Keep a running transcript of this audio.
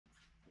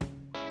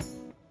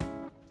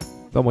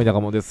どうも、田舎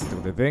者です。とい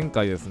うことで、前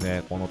回です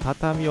ね、この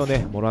畳を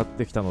ね、もらっ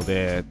てきたの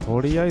で、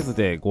とりあえず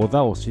でご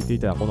座を敷いてい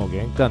たこの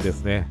玄関で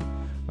すね。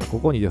こ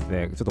こにです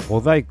ね、ちょっと小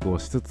細工を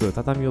しつつ、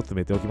畳を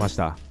詰めておきまし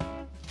た。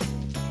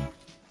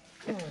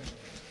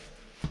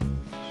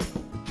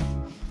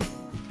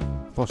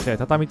そして、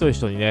畳と一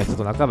緒にね、ちょっ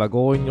と半ば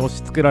強引に押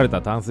し付けられ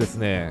たタンスです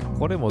ね。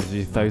これも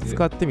実際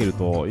使ってみる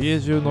と、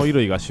家中の衣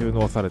類が収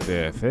納され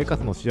て、生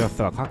活のしやす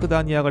さが格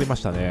段に上がりま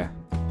したね。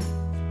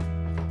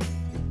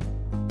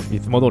い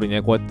つも通り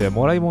ね、こうやって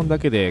もらい物だ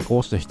けでこ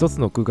うして一つ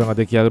の空間が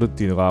出来上がるっ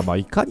ていうのが、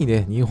いかに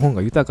ね、日本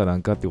が豊かな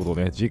んかっていうこと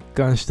をね、実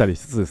感したりし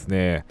つつです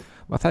ね、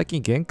最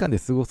近玄関で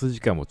過ごす時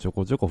間もちょ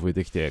こちょこ増え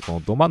てきて、こ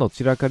の土間の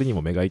散らかりに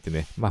も目がいって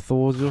ね、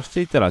掃除をし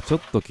ていたらちょっ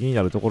と気に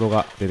なるところ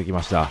が出てき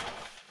ました。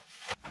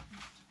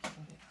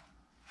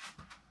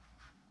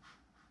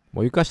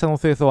もう床下の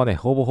清掃はね、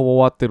ほぼほぼ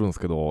終わってるんです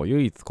けど、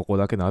唯一ここ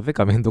だけなぜ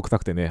かめんどくさ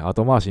くてね、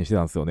後回しにして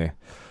たんですよね。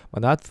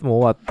夏も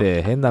終わっ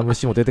て変な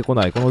虫も出てこ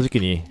ないこの時期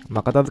に、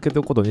片付けて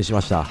おくことにしま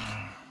した。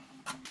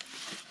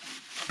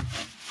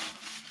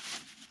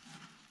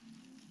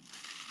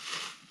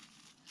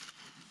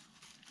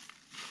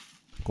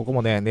ここ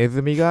もね、ネ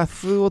ズミが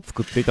巣を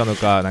作っていたの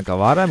か、なんか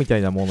藁みた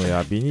いなもの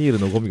やビニール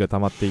のゴミが溜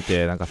まってい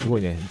て、なんかすご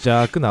いね、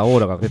邪悪なオー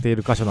ラが出てい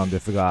る箇所なんで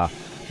すが、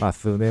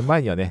数年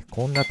前にはね、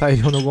こんな大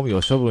量のゴミ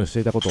を処分し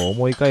ていたことを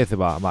思い返せ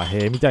ば、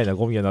塀みたいな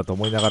ゴミやなと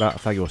思いながら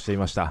作業してい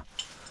ました。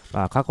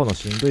過去の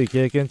しんどい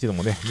経験っていうの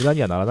もね、無駄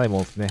にはならないも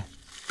んですね。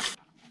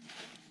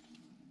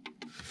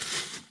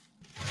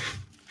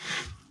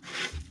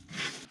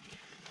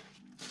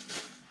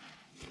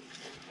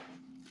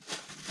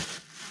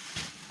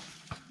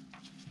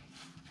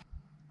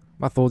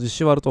掃除し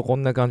終わるとこ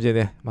んな感じで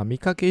ね、見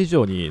かけ以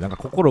上になんか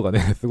心が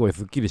ね、すごい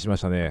スッキリしま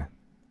したね。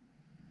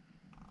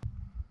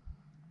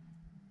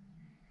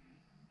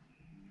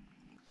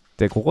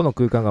で、ここの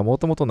空間がも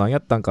ともと何や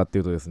ったんかって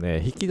いうとです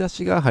ね、引き出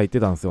しが入っ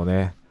てたんですよ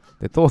ね。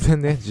で、当然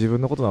ね、自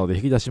分のことなので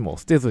引き出しも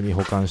捨てずに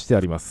保管してあ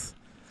ります。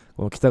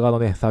この北側の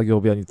ね、作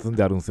業部屋に積ん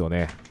であるんですよ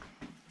ね。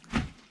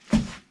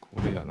こ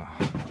れやな。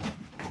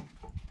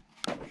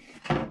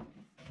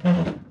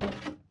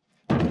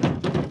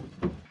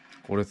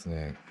これです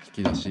ね、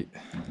引き出し。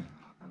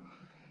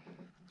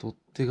取っ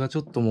手がちょ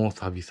っともう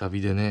サビサ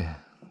ビでね、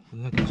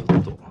なんかちょ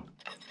っと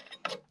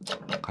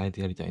変え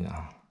てやりたい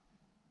な。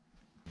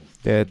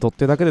で、取っ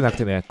手だけでなく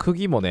てね、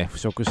釘もね、腐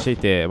食してい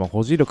て、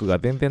保持力が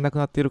全然なく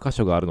なっている箇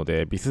所があるの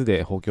で、ビス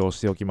で補強し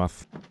ておきま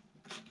す。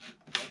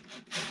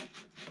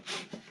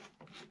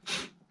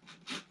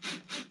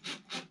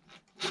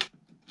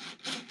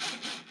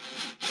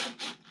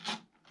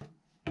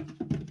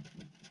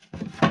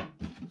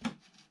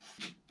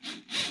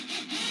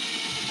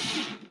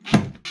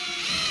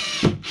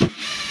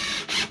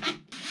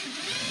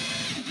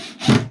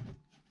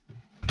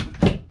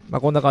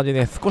こんな感じで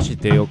ね、少し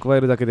手を加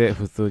えるだけで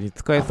普通に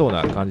使えそう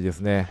な感じで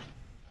すね。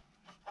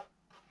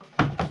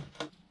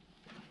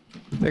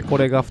で、こ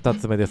れが2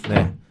つ目です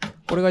ね。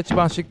これが一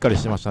番しっかり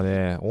してました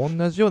ね。同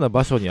じような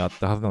場所にあっ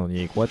たはずなの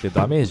に、こうやって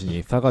ダメージ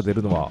に差が出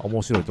るのは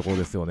面白いところ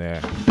ですよ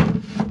ね。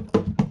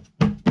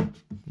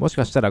もし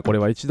かしたらこれ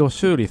は一度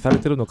修理され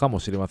てるのかも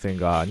しれません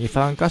が、2、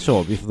3箇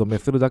所ビス止め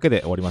するだけ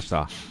で終わりまし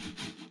た。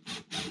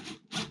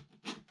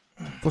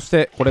そし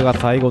てこれが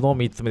最後の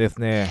3つ目で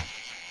すね。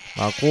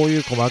こうい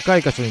う細か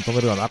い箇所に留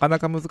めるのはなかな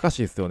か難し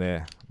いですよ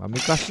ね。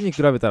昔に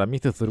比べたらミ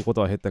スするこ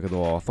とは減ったけ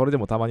ど、それで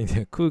もたまに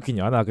ね、空気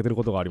に穴開けてる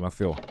ことがありま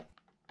すよ。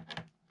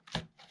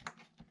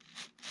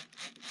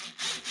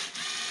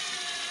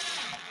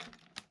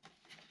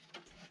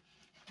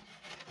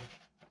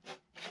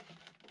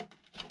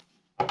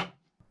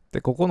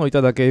で、ここの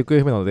板だけ行方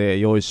不明なので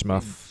用意し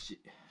ます。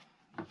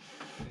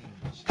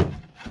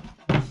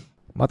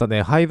また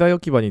ね、廃材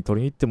置き場に取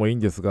りに行ってもいいん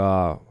です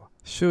が、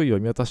周囲を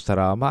見渡した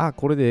ら、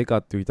これでええか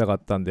って言いたかっ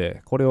たん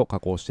で、これを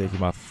加工していき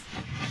ます。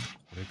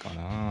これか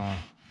な。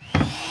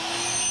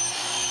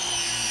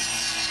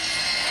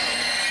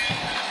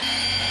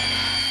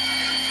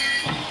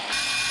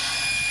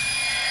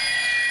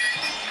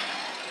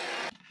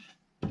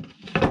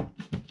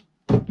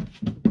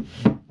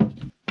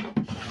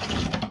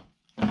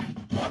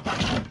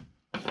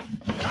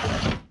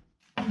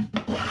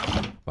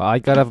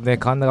相変わらずね、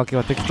カンナ掛け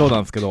は適当な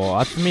んですけど、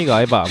厚みが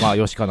合えば、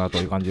よしかなと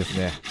いう感じです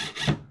ね。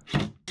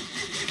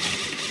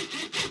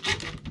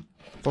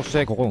そし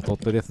て、ここの取っ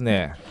手です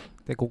ね。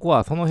で、ここ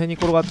はその辺に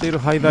転がっている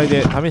廃材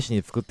で試し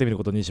に作ってみる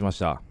ことにしまし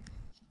た。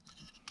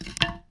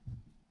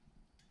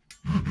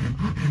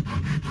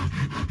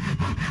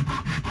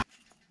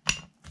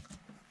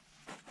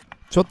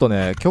ちょっと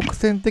ね、曲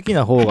線的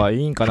な方がい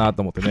いんかな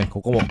と思ってね、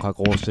ここも加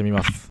工してみ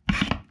ます。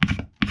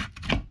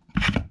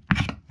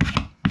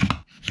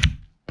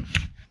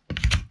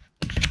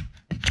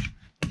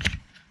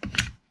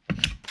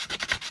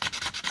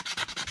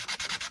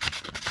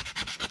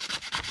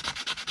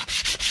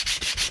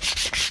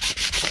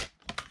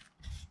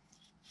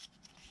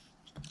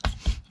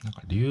なん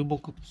か流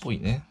木っぽい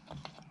ね。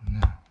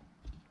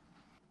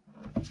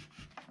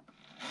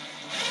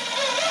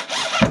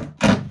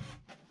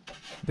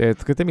で、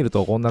つけてみる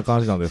とこんな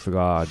感じなんです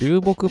が、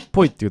流木っ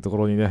ぽいっていうとこ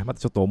ろにね、また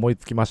ちょっと思い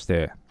つきまし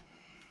て、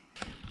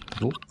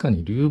どっか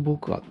に流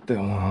木あった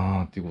よ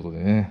なーっていうこと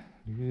でね、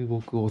流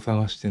木を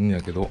探してんね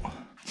やけど、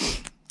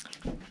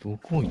ど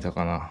こ置いた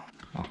かな。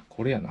あ、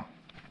これやな。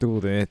という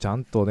ことでね、ちゃ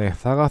んとね、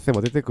探せ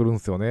ば出てくるんで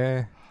すよ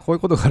ね。こういう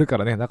ことがあるか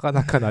らね、なか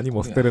なか何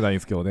も捨てれないん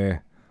ですけど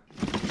ね。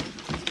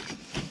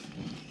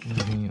この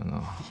辺や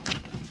な。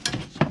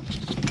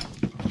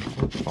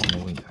これとか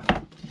も多いんだ。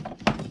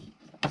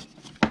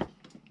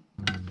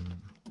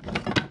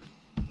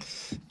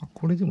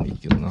これでもいい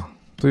けどな。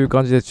という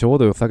感じでちょう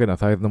ど良さげな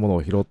サイズのもの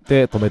を拾っ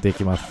て止めてい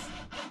きます。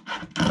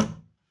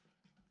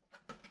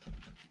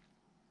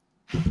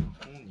こ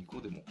の2個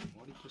でも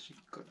割としっ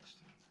かりし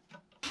てる。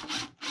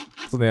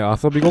ちょっとね、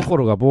遊び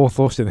心が暴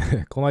走して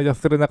ね、この間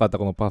捨てれなかった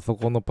このパソ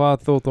コンのパー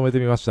ツを止めて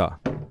みました。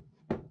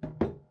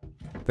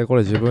で、こ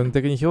れ自分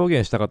的に表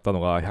現したかったの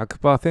が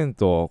 100%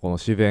 この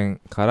自然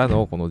から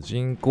のこの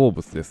人工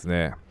物です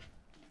ね。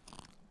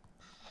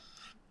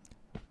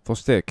そ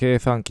して計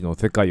算機の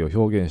世界を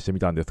表現してみ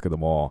たんですけど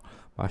も、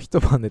一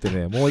晩寝て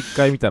ね、もう一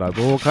回見たら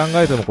どう考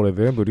えてもこれ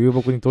全部流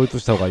木に統一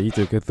した方がいいと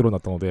いう結論だ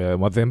ったので、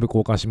全部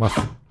交換します。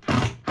だい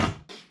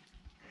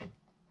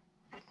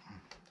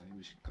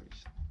ぶしっかり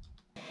した。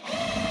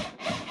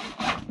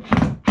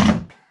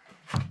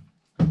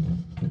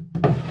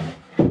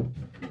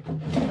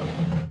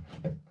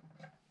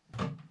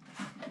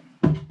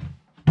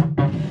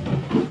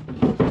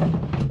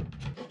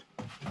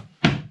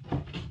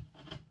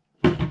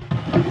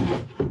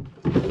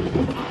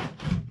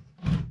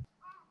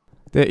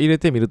で、入れ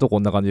てみるとこ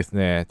んな感じです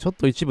ね。ちょっ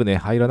と一部ね、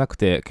入らなく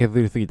て削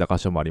りすぎた箇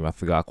所もありま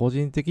すが、個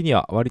人的に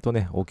は割と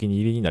ね、お気に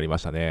入りになりま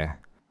したね。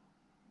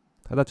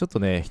ただちょっと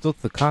ね、一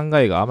つ考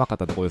えが甘かっ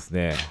たところです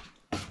ね。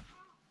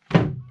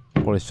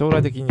これ将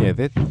来的にね、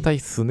絶対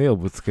すねを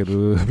ぶつけ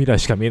る未来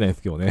しか見えないんで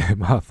すけどね。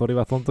それ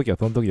はその時は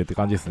その時でって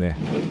感じですね。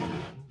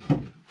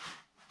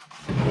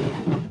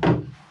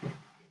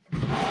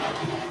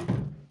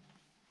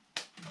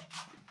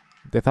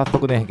で、早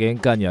速ね、玄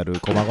関にある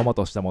細々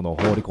としたものを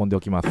放り込んでお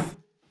きます。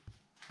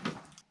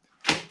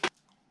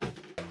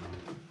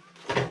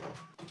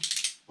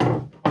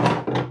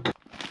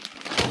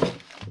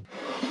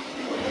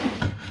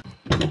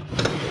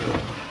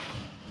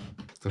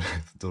とりあえ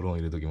ずドローン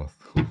入れときます。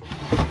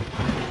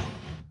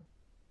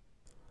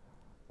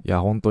い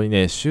や、本当に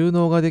ね、収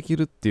納ができ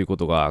るっていうこ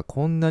とが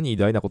こんなに偉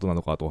大なことな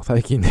のかと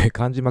最近ね、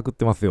感じまくっ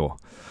てますよ。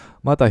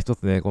また一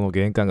つね、この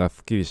玄関が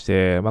スッキリし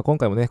て、今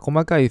回もね、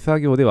細かい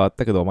作業ではあっ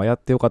たけど、やっ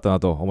てよかったな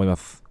と思いま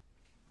す。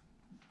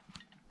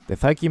で、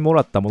最近も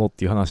らったものっ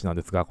ていう話なん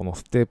ですが、この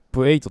ステッ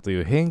プ8とい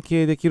う変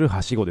形できる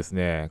はしごです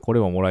ね、これ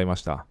ももらいま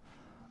した。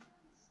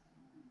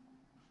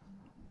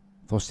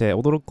そして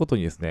驚くこと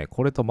にですね、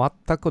これと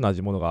全く同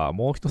じものが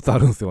もう一つあ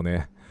るんですよ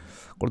ね。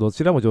これど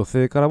ちらも女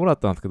性からもらっ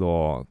たんですけ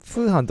ど、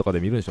通販とかで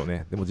見るんでしょう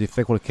ね。でも実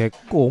際これ結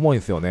構重い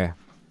んですよね。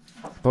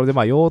それ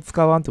でよう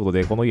使わんってこと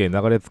でこの家に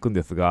流れ着くん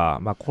ですが、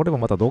これも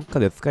またどっか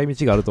で使い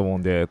道があると思う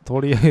んで、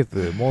とりあえ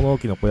ず物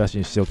置の肥やし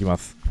にしておきま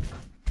す。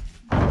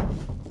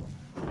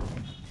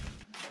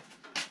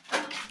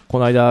こ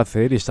の間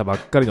整理したばっ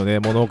かりの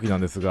ね、物置な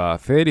んですが、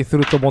整理す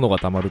ると物が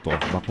溜まると。こ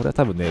れは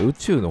多分ね、宇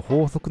宙の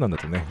法則なんだ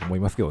とね、思い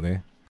ますけど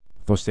ね。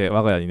そして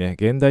我が家にね、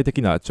現代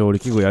的な調理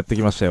器具がやって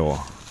きましたよ。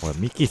これ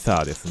ミキサ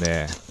ーです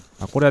ね。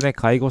これはね、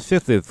介護施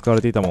設で使わ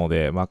れていたもの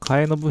で、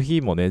替えの部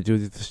品もね、充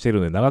実している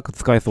ので長く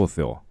使えそうです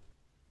よ。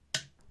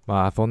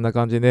そんな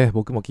感じでね、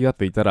僕も気が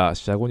ついたら、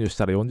四捨五入し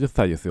たら40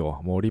歳です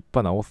よ。もう立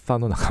派なおっさ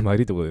んの仲間入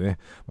りということでね、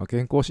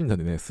健康診断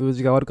でね、数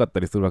字が悪かった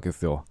りするわけで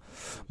すよ。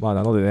な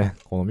のでね、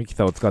このミキ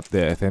サーを使っ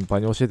て先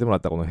輩に教えてもら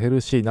ったこのヘ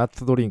ルシーナッ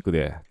ツドリンク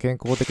で健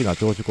康的な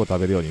朝食を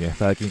食べるようにね、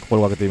最近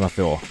心がけています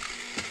よ。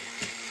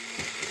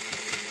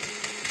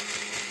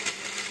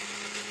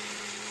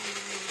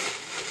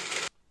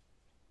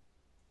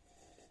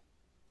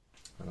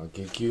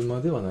激う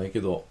まではない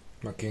けど、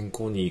健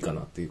康にいいか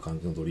なっていう感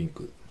じのドリン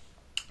ク。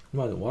で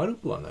も悪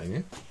くはない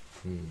ね。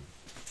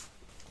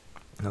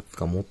なん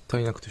かもった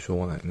いなくてしょう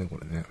がないよね、こ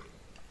れね。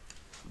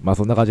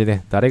そんな感じで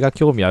ね、誰が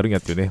興味あるんや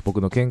っていうね、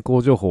僕の健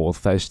康情報をお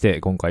伝えして、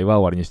今回は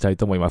終わりにしたい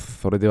と思います。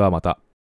それではまた。